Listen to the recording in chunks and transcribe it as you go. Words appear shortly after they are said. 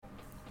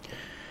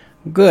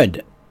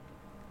Good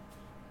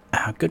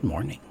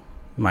morning,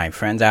 my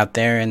friends out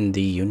there in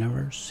the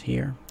universe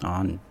here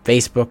on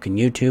Facebook and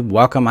YouTube.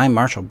 Welcome, I'm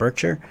Marshall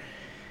Berkshire.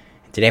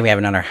 Today we have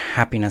another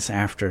Happiness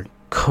After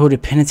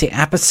Codependency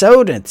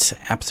episode. It's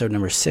episode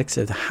number 6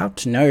 of How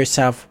to Know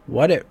Yourself,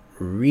 what it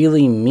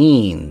really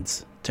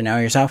means to know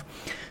yourself.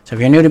 So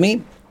if you're new to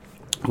me,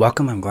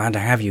 welcome, I'm glad to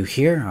have you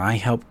here. I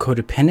help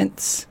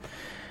codependents,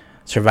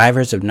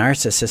 survivors of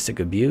narcissistic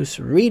abuse,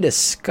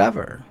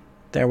 rediscover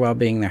their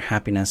well-being, their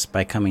happiness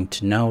by coming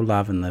to know,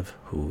 love, and live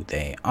who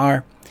they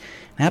are,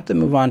 and help them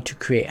move on to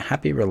create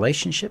happy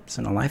relationships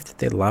and a life that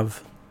they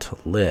love to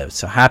live.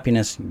 So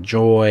happiness and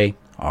joy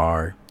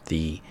are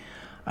the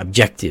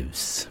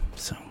objectives.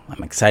 So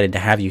I'm excited to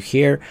have you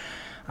here.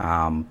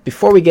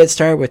 Before we get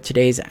started with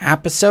today's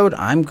episode,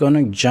 I'm going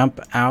to jump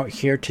out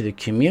here to the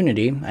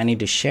community. I need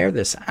to share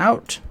this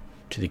out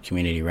to the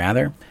community,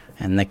 rather.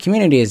 And the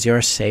community is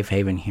your safe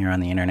haven here on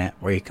the internet,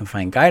 where you can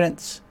find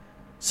guidance,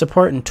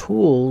 support, and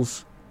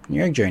tools in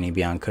your journey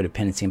beyond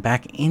codependency and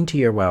back into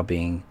your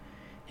well-being,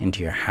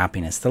 into your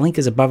happiness. The link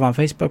is above on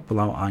Facebook,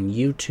 below on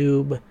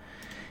YouTube.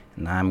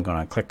 And I'm going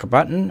to click a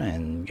button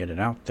and get it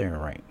out there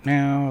right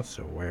now.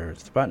 So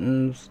where's the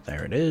buttons?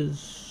 There it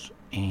is.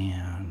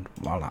 And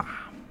voila.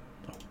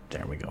 Oh,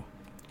 there we go.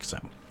 So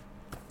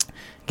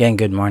again,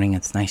 good morning.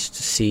 It's nice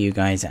to see you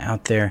guys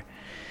out there.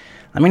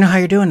 Let me know how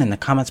you're doing in the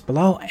comments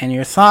below and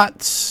your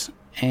thoughts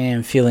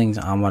and feelings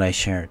on what I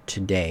share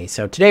today.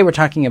 So today we're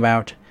talking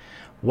about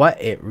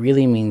what it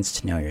really means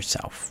to know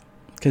yourself,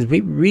 because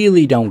we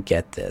really don't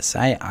get this.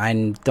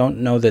 I don't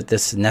know that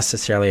this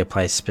necessarily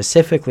applies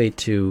specifically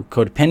to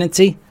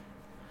codependency.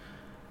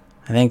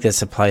 I think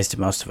this applies to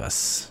most of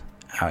us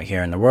out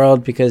here in the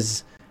world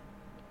because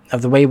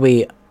of the way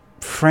we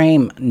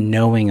frame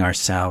knowing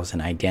ourselves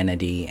and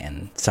identity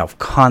and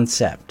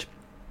self-concept.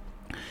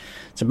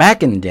 So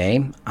back in the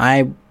day,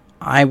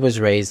 I was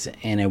raised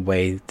in a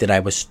way that I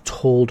was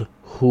told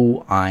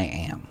who I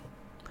am.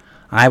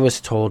 I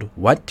was told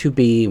what to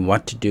be,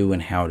 what to do,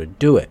 and how to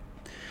do it.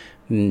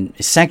 And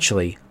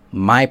essentially,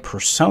 my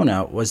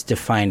persona was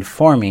defined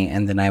for me,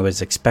 and then I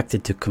was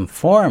expected to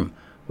conform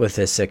with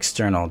this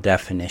external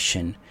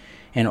definition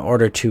in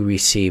order to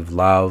receive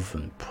love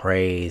and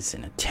praise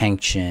and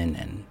attention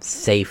and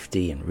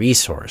safety and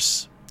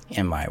resource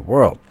in my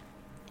world.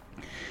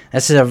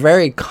 This is a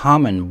very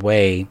common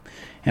way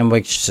in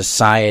which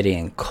society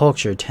and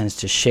culture tends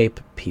to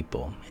shape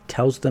people. It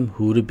tells them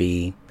who to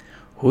be,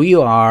 who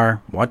you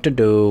are, what to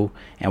do,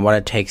 and what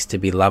it takes to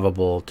be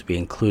lovable, to be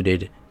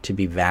included, to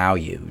be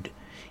valued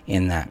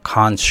in that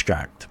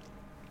construct.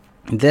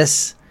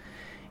 This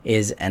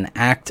is an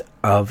act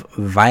of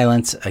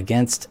violence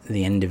against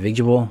the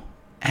individual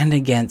and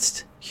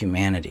against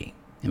humanity,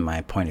 in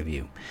my point of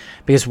view.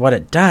 Because what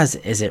it does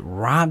is it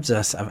robs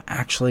us of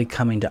actually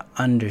coming to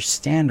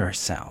understand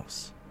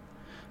ourselves.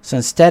 So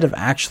instead of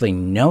actually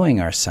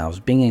knowing ourselves,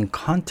 being in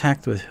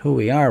contact with who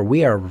we are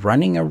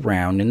running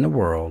around in the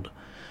world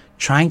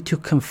trying to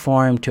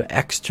conform to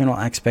external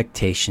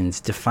expectations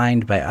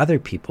defined by other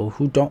people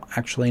who don't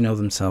actually know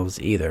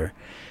themselves either,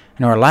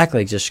 and are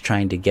likely just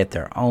trying to get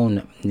their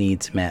own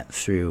needs met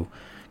through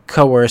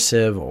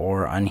coercive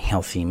or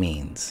unhealthy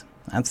means.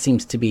 That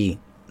seems to be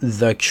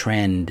the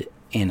trend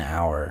in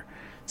our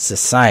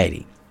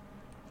society.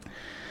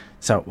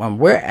 So when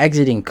we're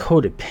exiting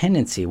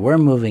codependency, we're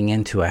moving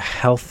into a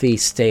healthy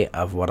state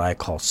of what I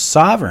call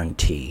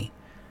sovereignty.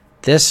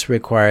 This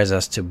requires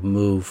us to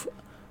move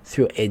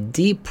through a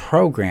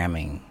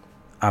deprogramming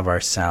of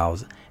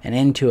ourselves and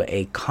into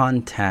a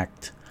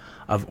contact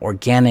of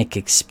organic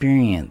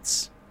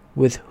experience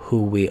with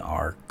who we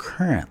are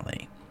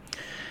currently.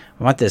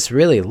 What this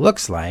really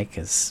looks like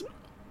is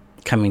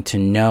coming to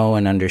know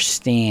and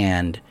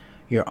understand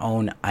your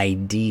own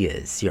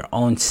ideas, your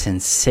own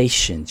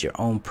sensations, your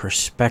own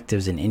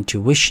perspectives and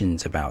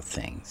intuitions about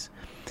things.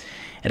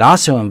 It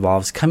also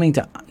involves coming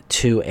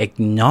to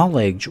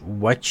acknowledge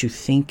what you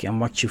think and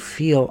what you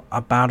feel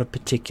about a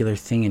particular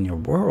thing in your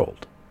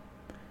world.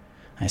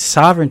 Now,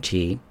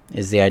 sovereignty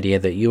is the idea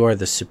that you are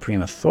the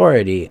supreme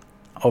authority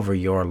over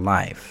your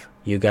life.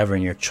 You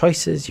govern your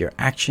choices, your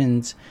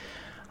actions.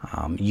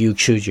 You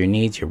choose your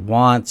needs, your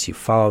wants. You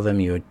follow them.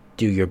 You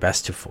do your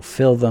best to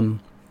fulfill them.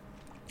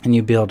 And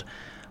you build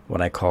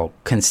what I call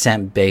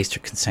consent-based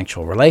or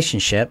consensual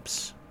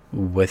relationships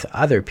with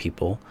other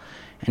people.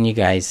 And you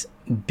guys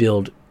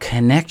build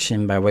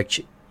connection by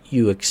which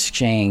you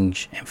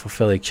exchange and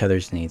fulfill each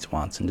other's needs,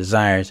 wants, and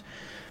desires,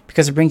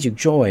 because it brings you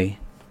joy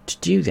to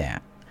do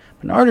that.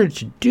 But in order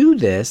to do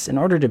this, in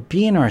order to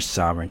be in our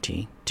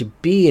sovereignty, to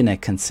be in a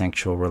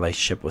consensual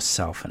relationship with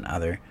self and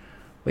other,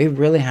 we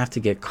really have to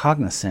get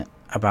cognizant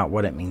about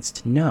what it means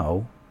to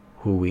know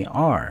who we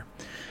are.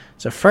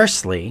 So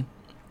firstly,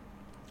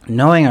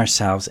 knowing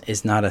ourselves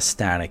is not a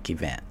static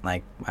event.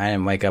 Like, I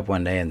didn't wake up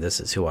one day and this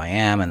is who I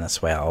am and that's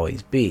the way I'll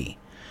always be.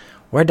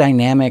 We're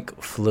dynamic,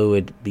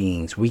 fluid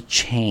beings. We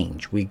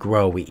change, we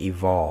grow, we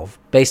evolve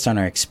based on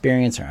our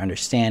experience, our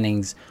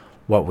understandings,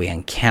 what we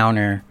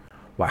encounter,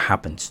 what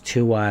happens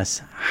to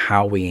us,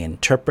 how we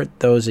interpret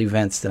those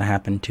events that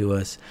happen to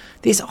us.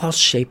 These all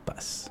shape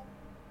us.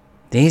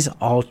 These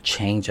all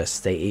change us.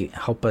 They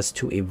help us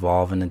to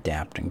evolve and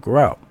adapt and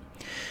grow.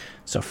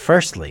 So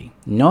firstly,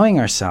 knowing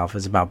ourselves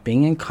is about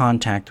being in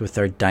contact with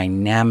our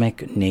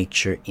dynamic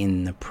nature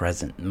in the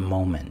present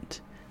moment.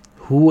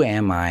 Who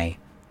am I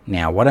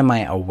now? What am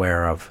I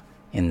aware of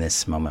in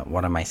this moment?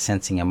 What am I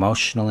sensing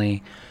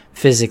emotionally,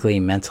 physically,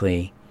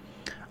 mentally,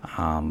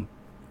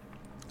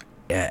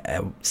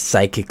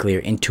 psychically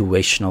or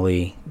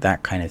intuitionally,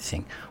 that kind of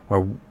thing?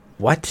 Or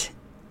what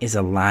is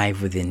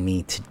alive within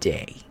me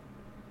today?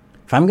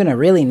 If I'm going to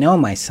really know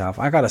myself,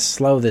 I got to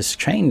slow this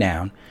train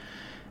down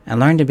and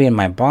learn to be in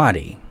my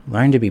body,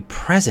 learn to be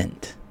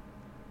present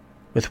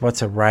with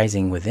what's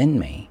arising within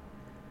me,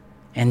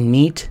 and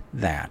meet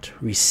that,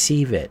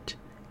 receive it,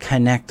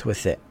 connect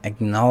with it,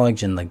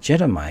 acknowledge and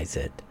legitimize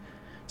it,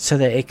 so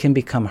that it can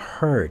become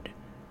heard,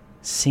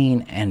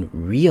 seen, and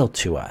real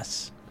to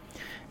us.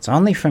 It's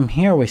only from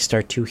here we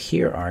start to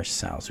hear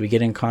ourselves. We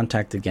get in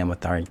contact again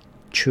with our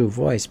true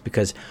voice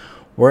because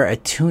we're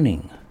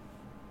attuning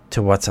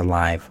to what's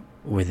alive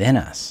within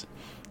us.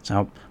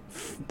 So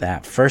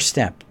that first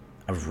step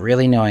of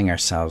really knowing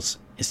ourselves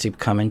is to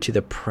come into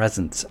the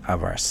presence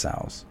of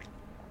ourselves.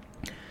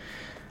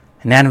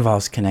 And that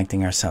involves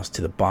connecting ourselves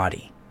to the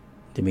body,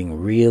 to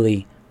being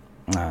really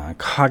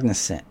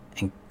cognizant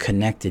and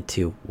connected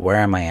to where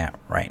am I at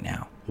right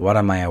now? What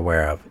am I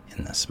aware of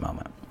in this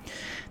moment?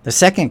 The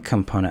second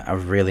component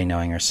of really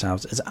knowing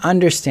ourselves is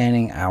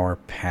understanding our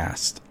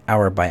past,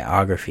 our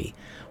biography,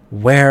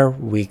 where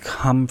we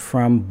come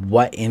from,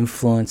 what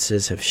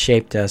influences have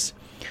shaped us,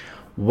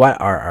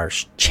 what are our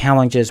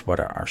challenges, what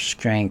are our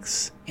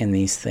strengths in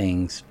these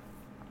things,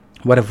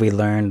 what have we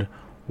learned,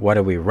 what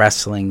are we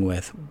wrestling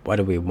with, what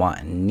do we want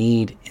and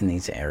need in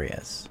these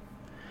areas.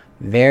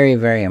 Very,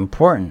 very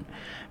important,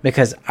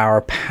 because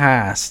our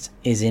past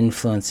is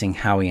influencing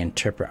how we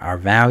interpret our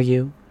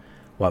value,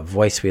 what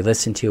voice we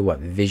listen to, what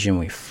vision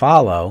we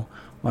follow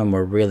when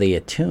we're really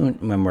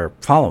attuned, when we're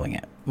following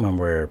it, when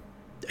we're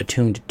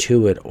attuned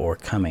to it or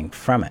coming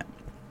from it.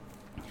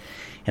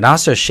 It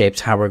also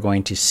shapes how we're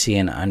going to see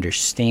and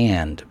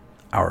understand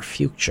our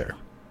future,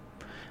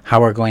 how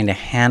we're going to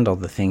handle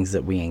the things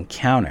that we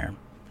encounter.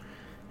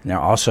 And they're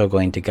also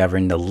going to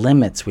govern the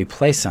limits we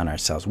place on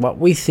ourselves, what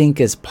we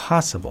think is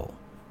possible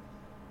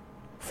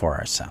for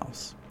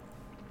ourselves.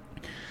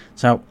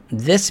 So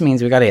this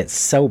means we got to get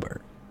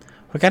sober.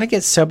 We got to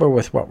get sober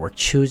with what we're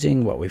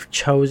choosing, what we've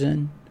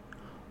chosen,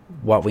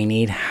 what we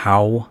need,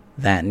 how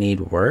that need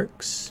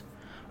works.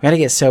 We got to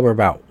get sober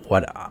about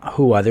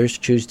who others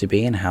choose to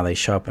be and how they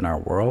show up in our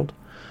world.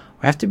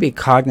 We have to be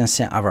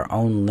cognizant of our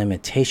own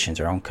limitations,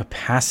 our own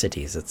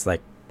capacities. It's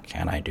like,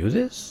 can I do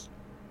this?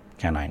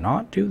 Can I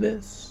not do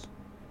this?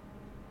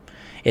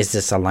 Is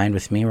this aligned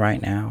with me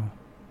right now?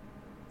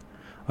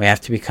 We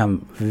have to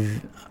become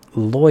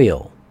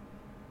loyal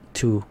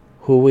to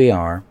who we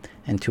are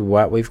and to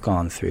what we've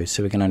gone through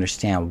so we can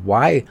understand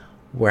why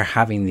we're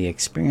having the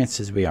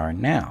experiences we are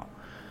now.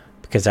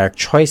 Because our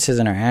choices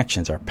and our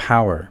actions, our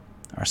power,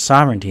 our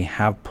sovereignty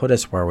have put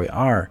us where we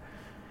are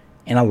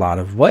in a lot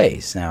of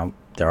ways. Now,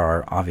 there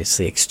are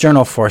obviously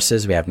external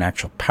forces we have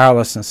natural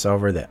powerlessness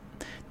over that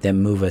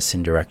move us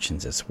in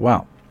directions as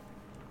well.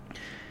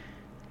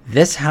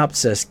 This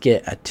helps us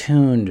get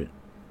attuned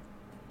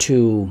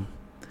to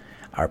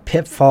our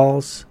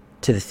pitfalls,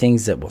 to the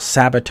things that will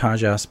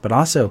sabotage us, but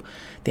also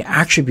the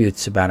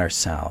attributes about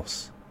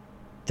ourselves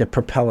that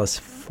propel us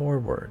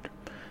forward.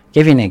 I'll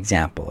give you an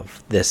example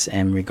of this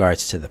in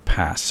regards to the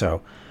past.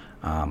 So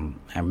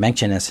I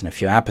mentioned this in a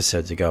few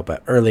episodes ago,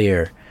 but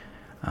earlier,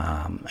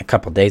 a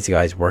couple days ago,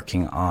 I was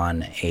working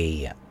on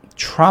a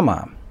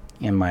trauma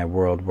in my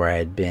world where I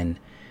had been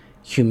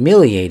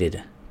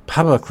humiliated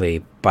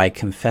publicly by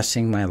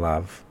confessing my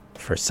love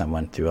for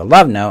someone through a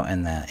love note,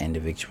 and that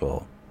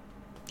individual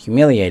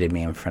humiliated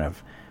me in front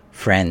of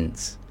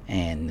friends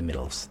in the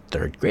middle of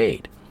third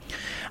grade.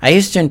 I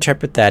used to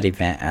interpret that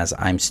event as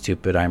I'm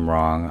stupid, I'm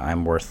wrong,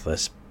 I'm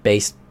worthless,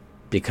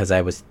 because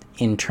I was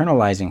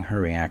internalizing her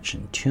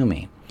reaction to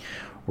me,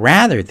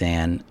 rather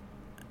than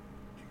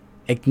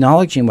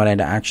acknowledging what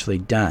I'd actually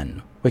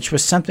done, which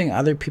was something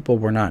other people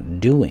were not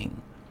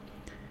doing.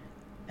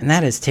 And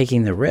that is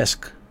taking the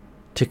risk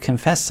to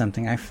confess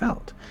something I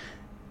felt,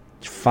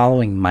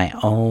 following my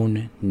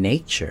own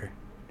nature,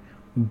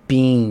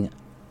 being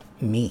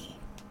me,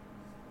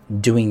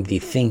 doing the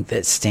thing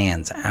that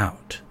stands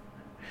out.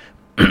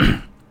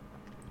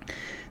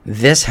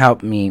 This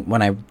helped me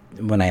when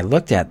I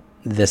looked at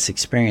this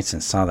experience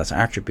and saw this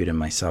attribute in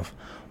myself.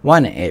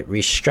 One, it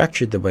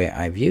restructured the way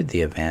I viewed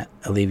the event,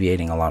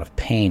 alleviating a lot of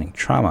pain and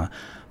trauma.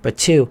 But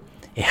two,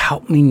 it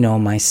helped me know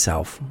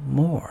myself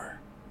more.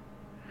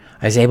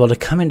 I was able to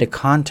come into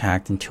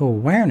contact, into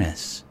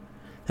awareness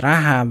that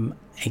I am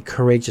a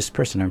courageous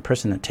person, a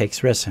person that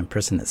takes risks, and a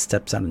person that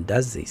steps out and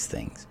does these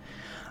things.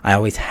 I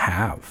always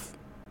have.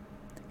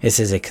 This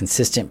is a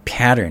consistent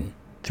pattern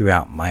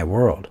throughout my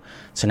world.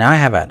 So now I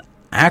have an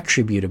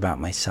attribute about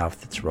myself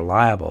that's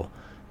reliable,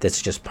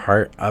 that's just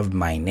part of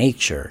my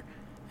nature,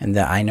 and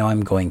that I know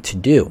I'm going to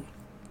do.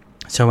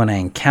 So when I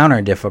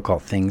encounter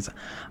difficult things,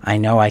 I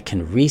know I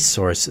can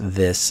resource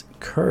this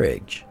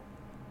courage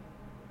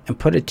and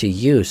put it to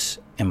use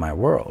in my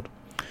world.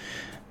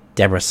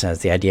 Deborah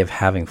says, the idea of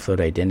having fluid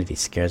identity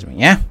scares me.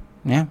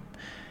 Yeah.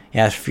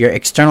 If you're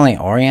externally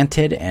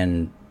oriented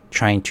and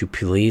trying to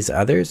please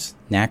others,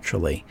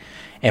 naturally.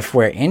 If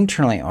we're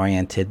internally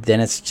oriented, then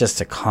it's just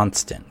a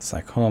constant. It's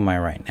like, who am I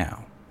right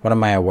now? What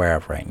am I aware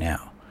of right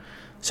now?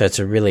 So it's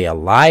a really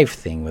alive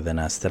thing within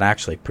us that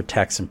actually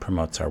protects and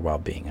promotes our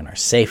well-being and our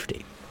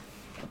safety.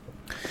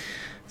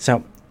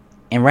 So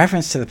in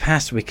reference to the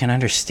past, we can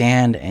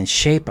understand and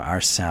shape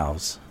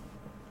ourselves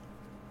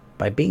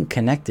by being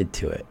connected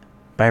to it,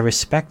 by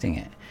respecting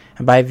it,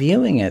 and by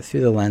viewing it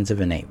through the lens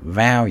of innate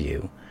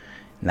value.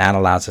 And that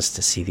allows us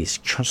to see these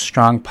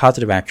strong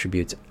positive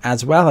attributes,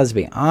 as well as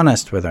be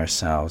honest with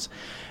ourselves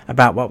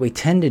about what we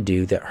tend to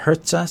do that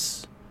hurts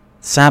us,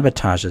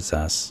 sabotages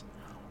us,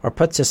 or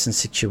puts us in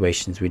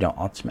situations we don't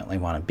ultimately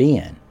want to be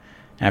in.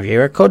 Now, if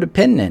you're a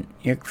codependent,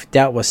 you've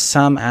dealt with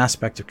some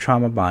aspect of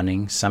trauma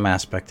bonding, some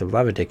aspect of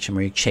love addiction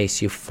where you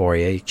chase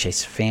euphoria, you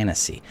chase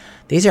fantasy.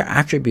 These are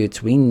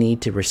attributes we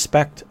need to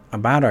respect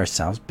about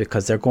ourselves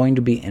because they're going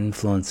to be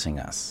influencing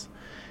us.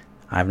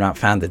 I've not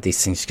found that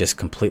these things just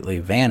completely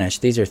vanish.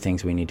 These are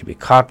things we need to be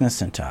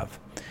cognizant of.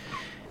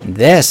 And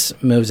this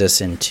moves us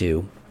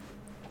into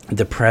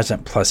the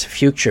present plus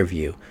future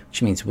view,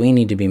 which means we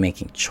need to be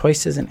making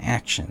choices and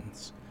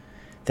actions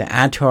that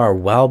add to our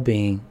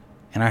well-being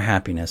and our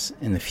happiness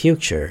in the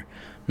future,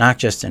 not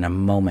just in a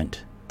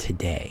moment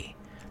today.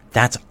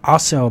 That's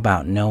also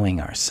about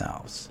knowing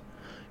ourselves.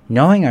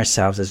 Knowing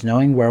ourselves is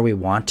knowing where we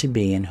want to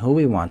be and who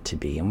we want to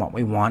be and what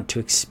we want to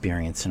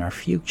experience in our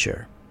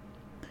future.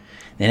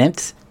 Then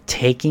it's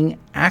taking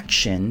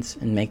actions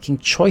and making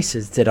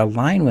choices that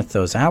align with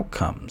those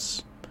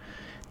outcomes.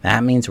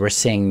 That means we're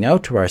saying no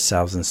to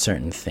ourselves in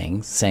certain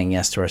things, saying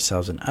yes to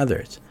ourselves in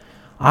others,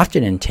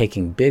 often in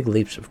taking big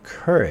leaps of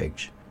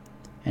courage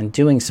and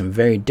doing some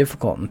very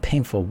difficult and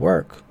painful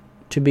work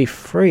to be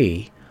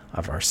free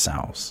of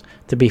ourselves,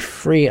 to be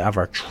free of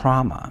our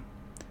trauma,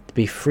 to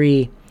be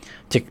free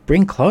to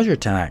bring closure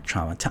to that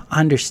trauma, to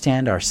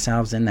understand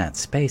ourselves in that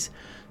space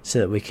so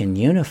that we can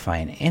unify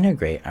and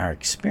integrate our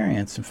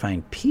experience and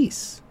find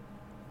peace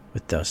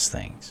with those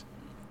things.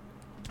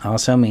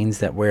 Also means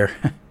that we're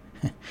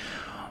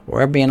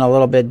being a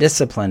little bit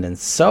disciplined and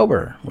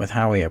sober with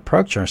how we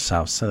approach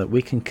ourselves so that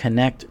we can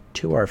connect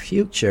to our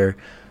future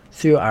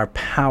through our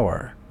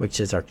power, which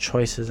is our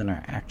choices and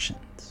our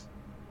actions.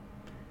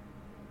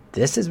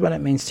 This is what it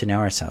means to know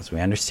ourselves. We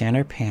understand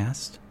our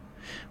past.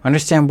 We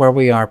understand where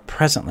we are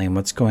presently and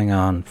what's going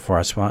on for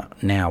us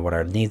now, what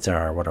our needs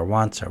are, what our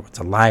wants are, what's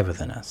alive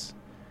within us.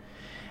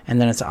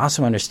 And then it's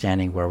also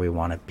understanding where we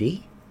want to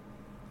be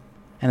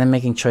and then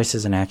making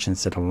choices and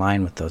actions that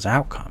align with those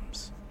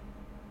outcomes.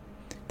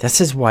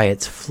 This is why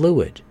it's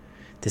fluid.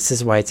 This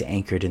is why it's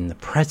anchored in the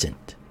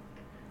present.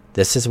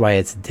 This is why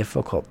it's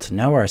difficult to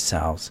know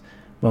ourselves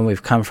when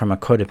we've come from a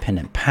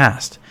codependent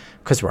past,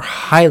 because we're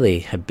highly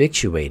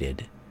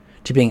habituated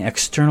to being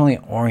externally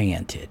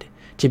oriented,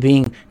 to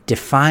being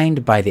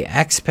defined by the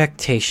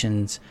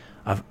expectations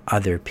of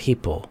other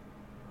people,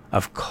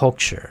 of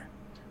culture,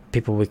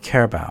 people we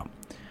care about,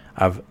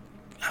 of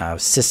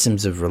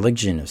systems of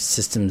religion, of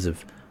systems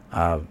of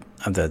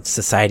the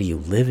society you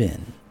live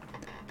in.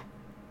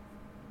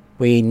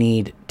 We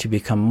need to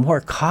become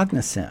more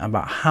cognizant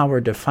about how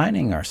we're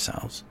defining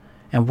ourselves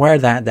and where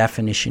that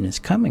definition is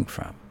coming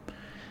from.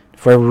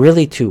 If we're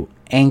really to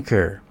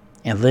anchor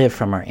and live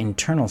from our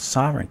internal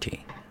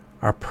sovereignty,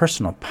 our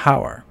personal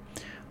power,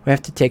 we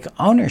have to take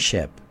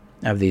ownership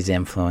of these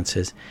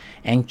influences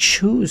and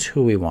choose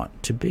who we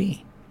want to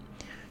be.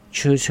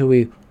 Choose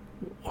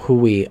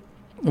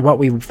what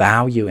we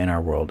value in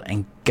our world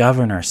and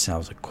govern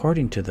ourselves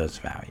according to those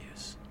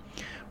values,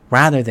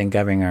 rather than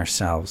governing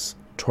ourselves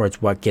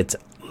towards what gets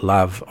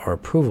love or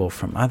approval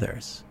from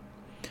others.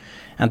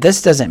 Now,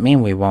 this doesn't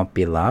mean we won't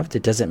be loved.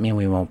 It doesn't mean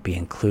we won't be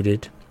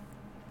included.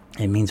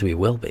 It means we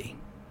will be.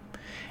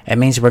 It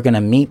means we're going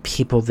to meet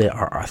people that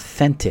are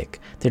authentic,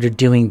 that are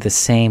doing the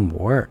same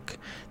work,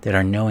 that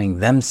are knowing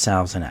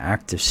themselves in an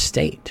active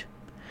state.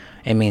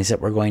 It means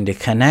that we're going to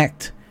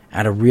connect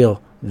at a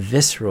real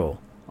visceral,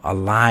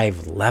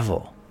 alive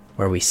level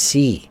where we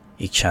see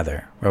each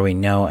other, where we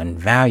know and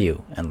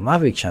value and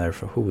love each other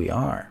for who we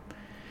are.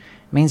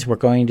 It means we're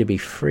going to be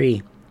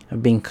free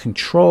of being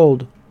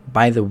controlled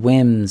by the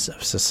whims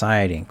of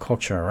society and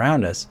culture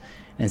around us,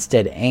 and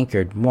instead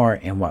anchored more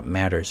in what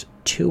matters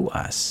to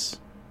us,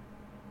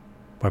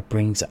 what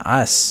brings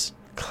us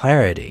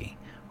clarity,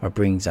 what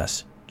brings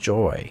us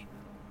joy,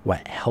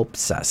 what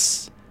helps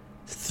us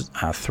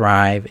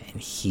thrive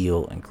and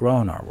heal and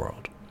grow in our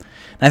world.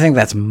 And I think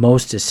that's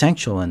most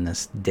essential in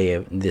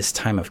this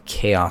time of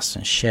chaos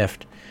and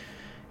shift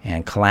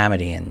and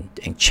calamity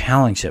and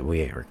challenge that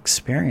we are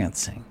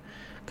experiencing.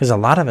 Because a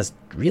lot of us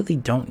really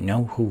don't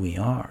know who we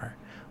are.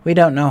 We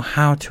don't know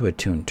how to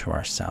attune to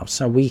ourselves,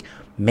 so we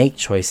make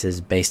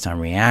choices based on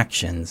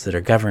reactions that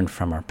are governed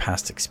from our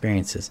past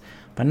experiences,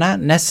 but not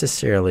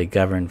necessarily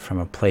governed from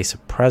a place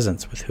of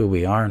presence with who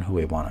we are and who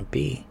we want to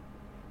be.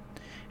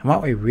 And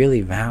what we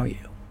really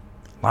value,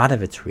 a lot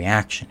of it's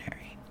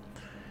reactionary.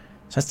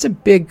 So it's a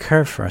big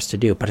curve for us to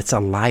do, but it's a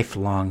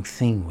lifelong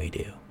thing we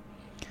do.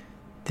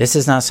 This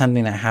is not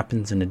something that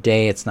happens in a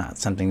day. It's not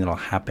something that'll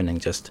happen in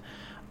just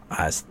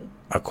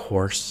a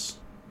course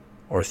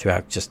or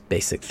throughout just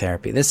basic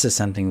therapy. This is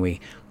something we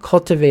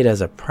cultivate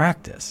as a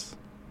practice.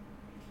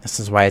 This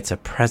is why it's a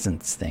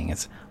presence thing.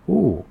 It's,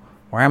 where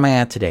am I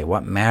at today?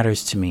 What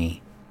matters to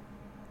me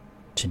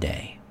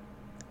today?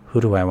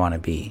 Who do I want to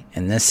be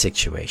in this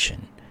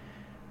situation?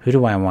 Who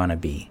do I want to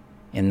be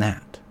in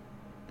that?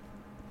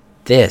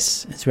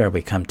 This is where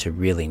we come to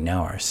really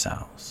know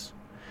ourselves.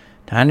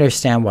 To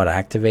understand what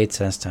activates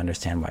us, to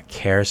understand what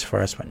cares for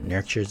us, what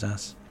nurtures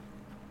us.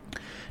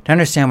 To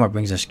understand what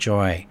brings us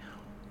joy.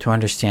 To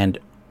understand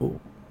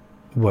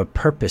what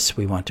purpose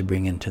we want to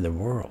bring into the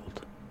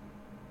world.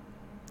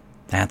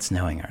 That's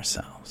knowing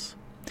ourselves.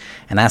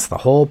 And that's the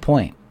whole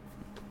point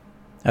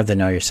of the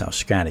Know Yourself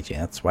strategy.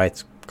 That's why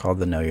it's called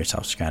the Know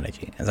Yourself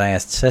strategy. As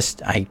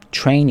I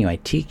train you, I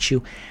teach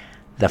you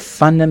the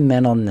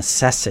fundamental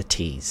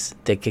necessities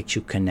that get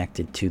you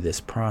connected to this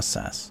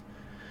process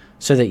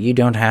so that you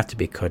don't have to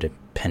be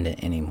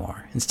codependent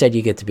anymore. Instead,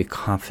 you get to be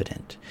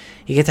confident.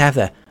 You get to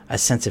have a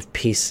sense of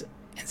peace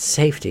and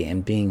safety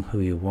in being who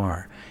you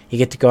are. You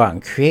get to go out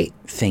and create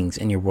things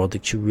in your world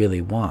that you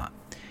really want.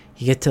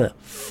 You get to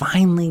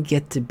finally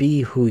get to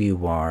be who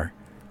you are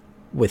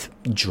with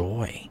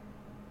joy.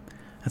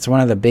 That's one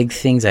of the big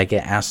things I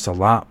get asked a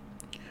lot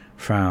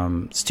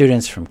from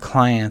students, from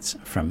clients,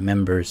 from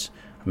members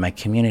of my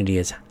community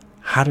is,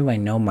 how do I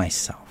know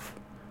myself?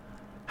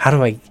 How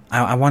do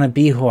I want to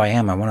be who I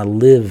am. I want to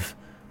live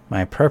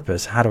my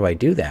purpose. How do I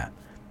do that?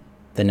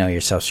 The Know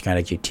Yourself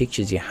strategy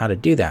teaches you how to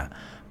do that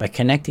by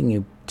connecting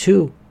you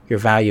to your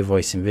value,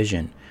 voice, and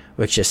vision,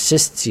 which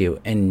assists you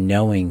in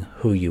knowing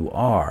who you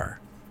are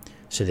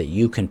so that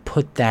you can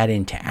put that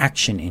into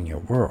action in your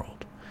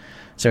world.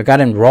 So we've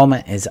got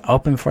enrollment is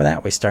open for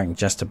that. We start in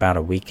just about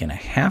a week and a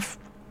half.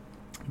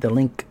 The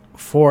link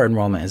for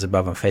enrollment is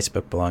above on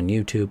Facebook, below on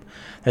YouTube.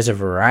 There's a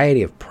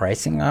variety of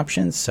pricing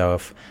options. So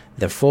if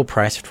the full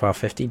price of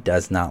 $1,250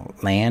 does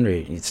not land or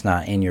it's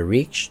not in your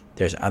reach,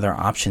 there's other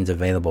options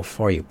available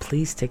for you.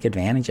 Please take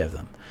advantage of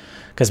them.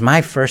 Because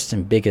my first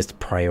and biggest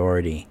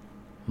priority,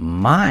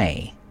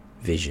 my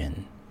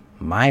vision,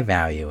 my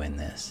value in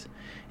this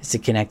is to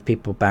connect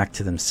people back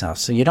to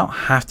themselves. So you don't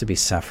have to be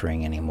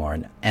suffering anymore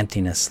in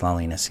emptiness,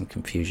 loneliness, and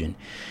confusion.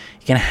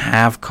 You can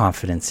have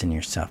confidence in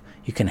yourself.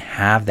 You can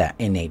have that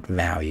innate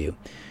value.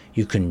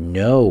 You can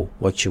know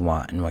what you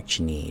want and what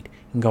you need.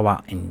 You can go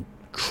out and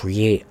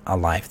create a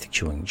life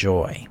that you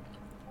enjoy.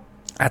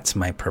 That's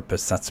my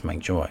purpose. That's my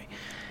joy.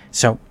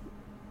 So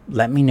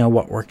let me know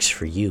what works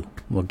for you.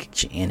 We'll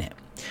get you in it.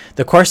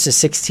 The course is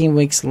 16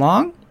 weeks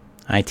long.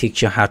 I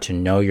teach you how to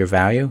know your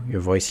value,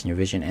 your voice, and your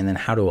vision, and then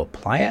how to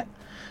apply it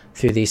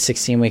through these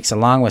 16 weeks,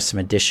 along with some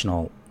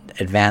additional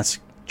advanced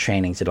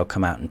trainings that'll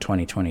come out in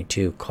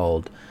 2022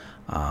 called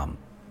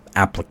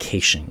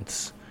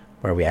applications,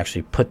 where we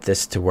actually put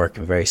this to work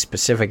in very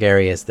specific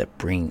areas that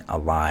bring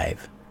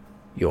alive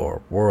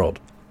your world.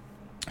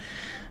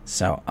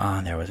 So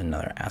there was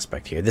another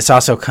aspect here. This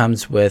also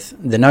comes with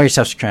the Know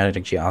Yourself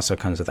strategy, also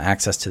comes with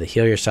access to the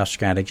Heal Yourself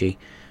strategy,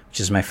 which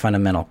is my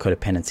fundamental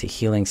codependency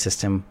healing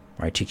system,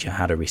 where I teach you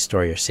how to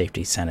restore your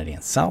safety, sanity,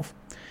 and self.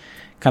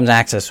 Comes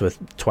access with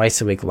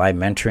twice a week live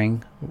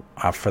mentoring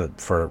for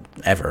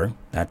forever.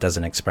 That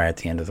doesn't expire at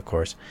the end of the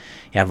course.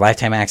 You have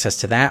lifetime access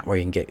to that, where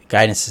you can get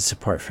guidance and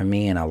support from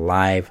me in a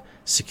live,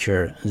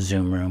 secure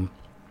Zoom room,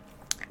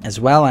 as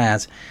well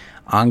as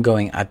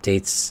ongoing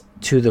updates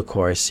to the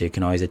course, so you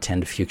can always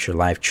attend future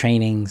live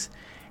trainings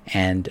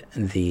and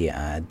the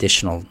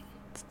additional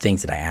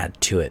things that I add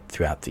to it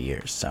throughout the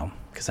years. So,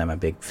 because I'm a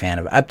big fan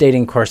of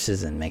updating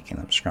courses and making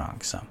them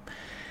strong. So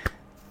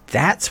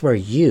that's where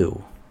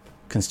you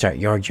can start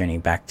your journey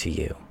back to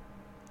you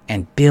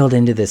and build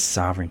into this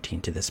sovereignty,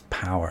 into this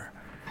power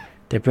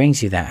that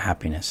brings you that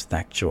happiness,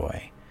 that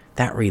joy,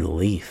 that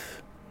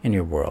relief in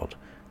your world,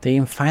 that you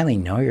can finally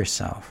know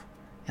yourself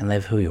and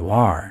live who you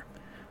are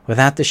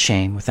without the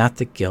shame, without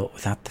the guilt,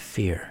 without the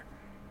fear.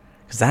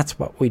 Because that's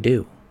what we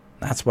do.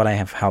 That's what I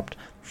have helped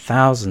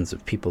thousands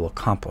of people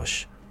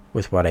accomplish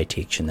with what I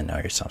teach in the Know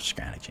Yourself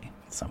strategy.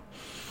 So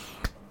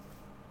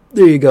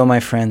there you go, my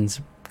friends.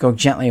 Go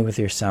gently with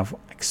yourself.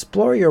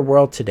 Explore your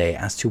world today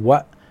as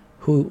to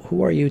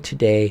who are you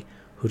today?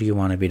 Who do you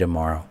want to be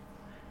tomorrow?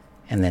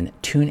 And then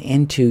tune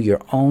into your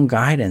own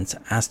guidance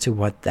as to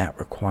what that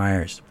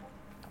requires.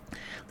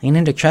 Lean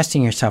into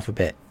trusting yourself a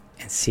bit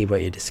and see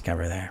what you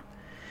discover there.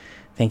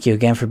 Thank you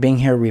again for being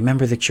here.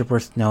 Remember that you're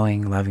worth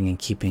knowing, loving, and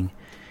keeping.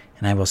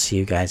 And I will see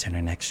you guys in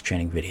our next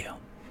training video.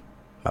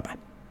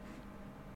 Bye-bye.